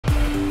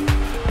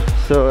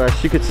So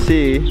as you could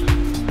see,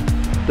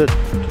 the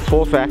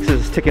fourth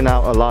axis is taking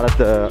out a lot of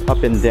the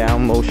up and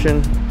down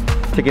motion,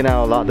 taking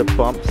out a lot of the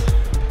bumps.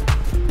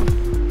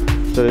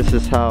 So this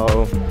is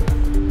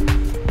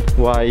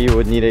why you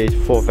would need a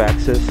fourth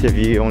axis if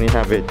you only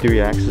have a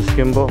 3-axis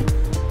gimbal.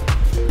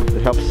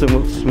 It helps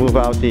smooth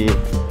out the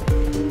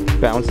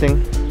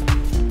bouncing.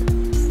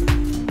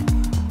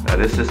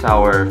 This is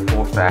our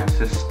 4th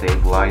axis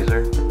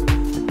stabilizer.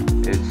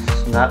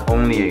 It's not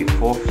only a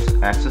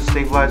 4th axis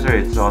stabilizer,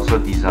 it's also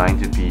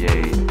designed to be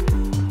a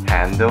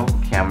handle,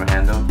 camera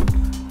handle.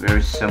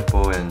 Very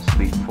simple and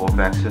sleek 4th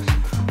axis.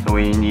 So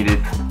when you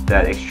needed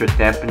that extra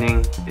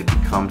dampening, it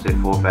becomes a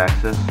 4th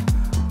axis.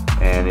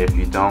 And if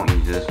you don't,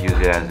 you just use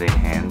it as a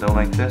handle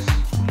like this.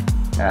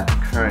 At the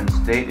current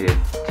state, it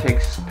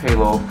takes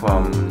payload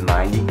from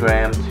 90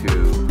 gram to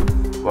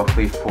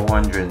roughly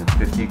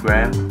 450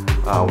 gram.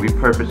 We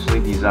purposely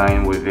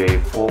designed with a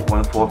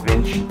 1/4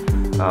 inch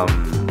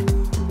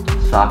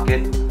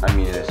socket,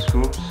 a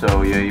screw,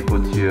 so you're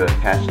able to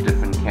attach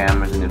different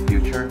cameras in the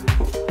future.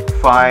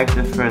 5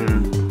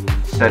 different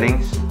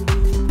settings.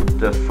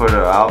 The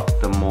further out,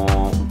 the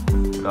more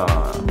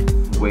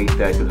weight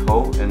that it could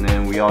hold. And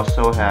then we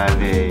also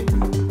have a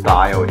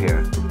dial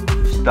here.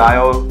 This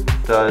dial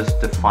does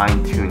the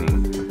fine tuning.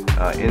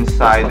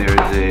 Inside there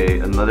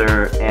is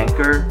another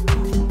anchor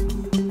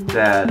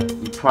that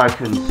you probably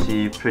couldn't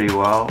see pretty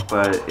well,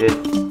 but it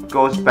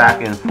goes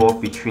back and forth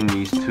between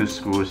these 2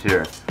 screws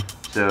here.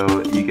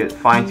 So you get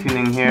fine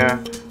tuning here,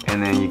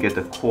 and then you get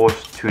the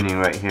coarse tuning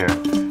right here.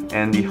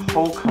 And the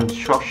whole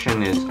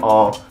construction is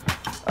all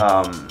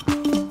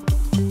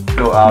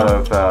built out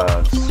of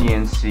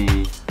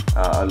CNC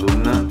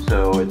aluminum,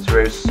 so it's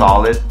very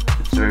solid,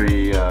 it's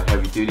very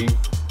heavy duty,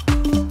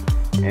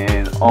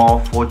 and all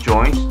 4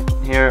 joints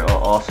here are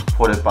all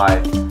supported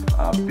by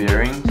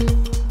bearings,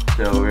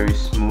 so very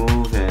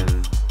smooth and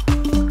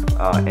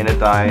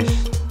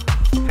anodized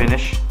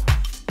finish.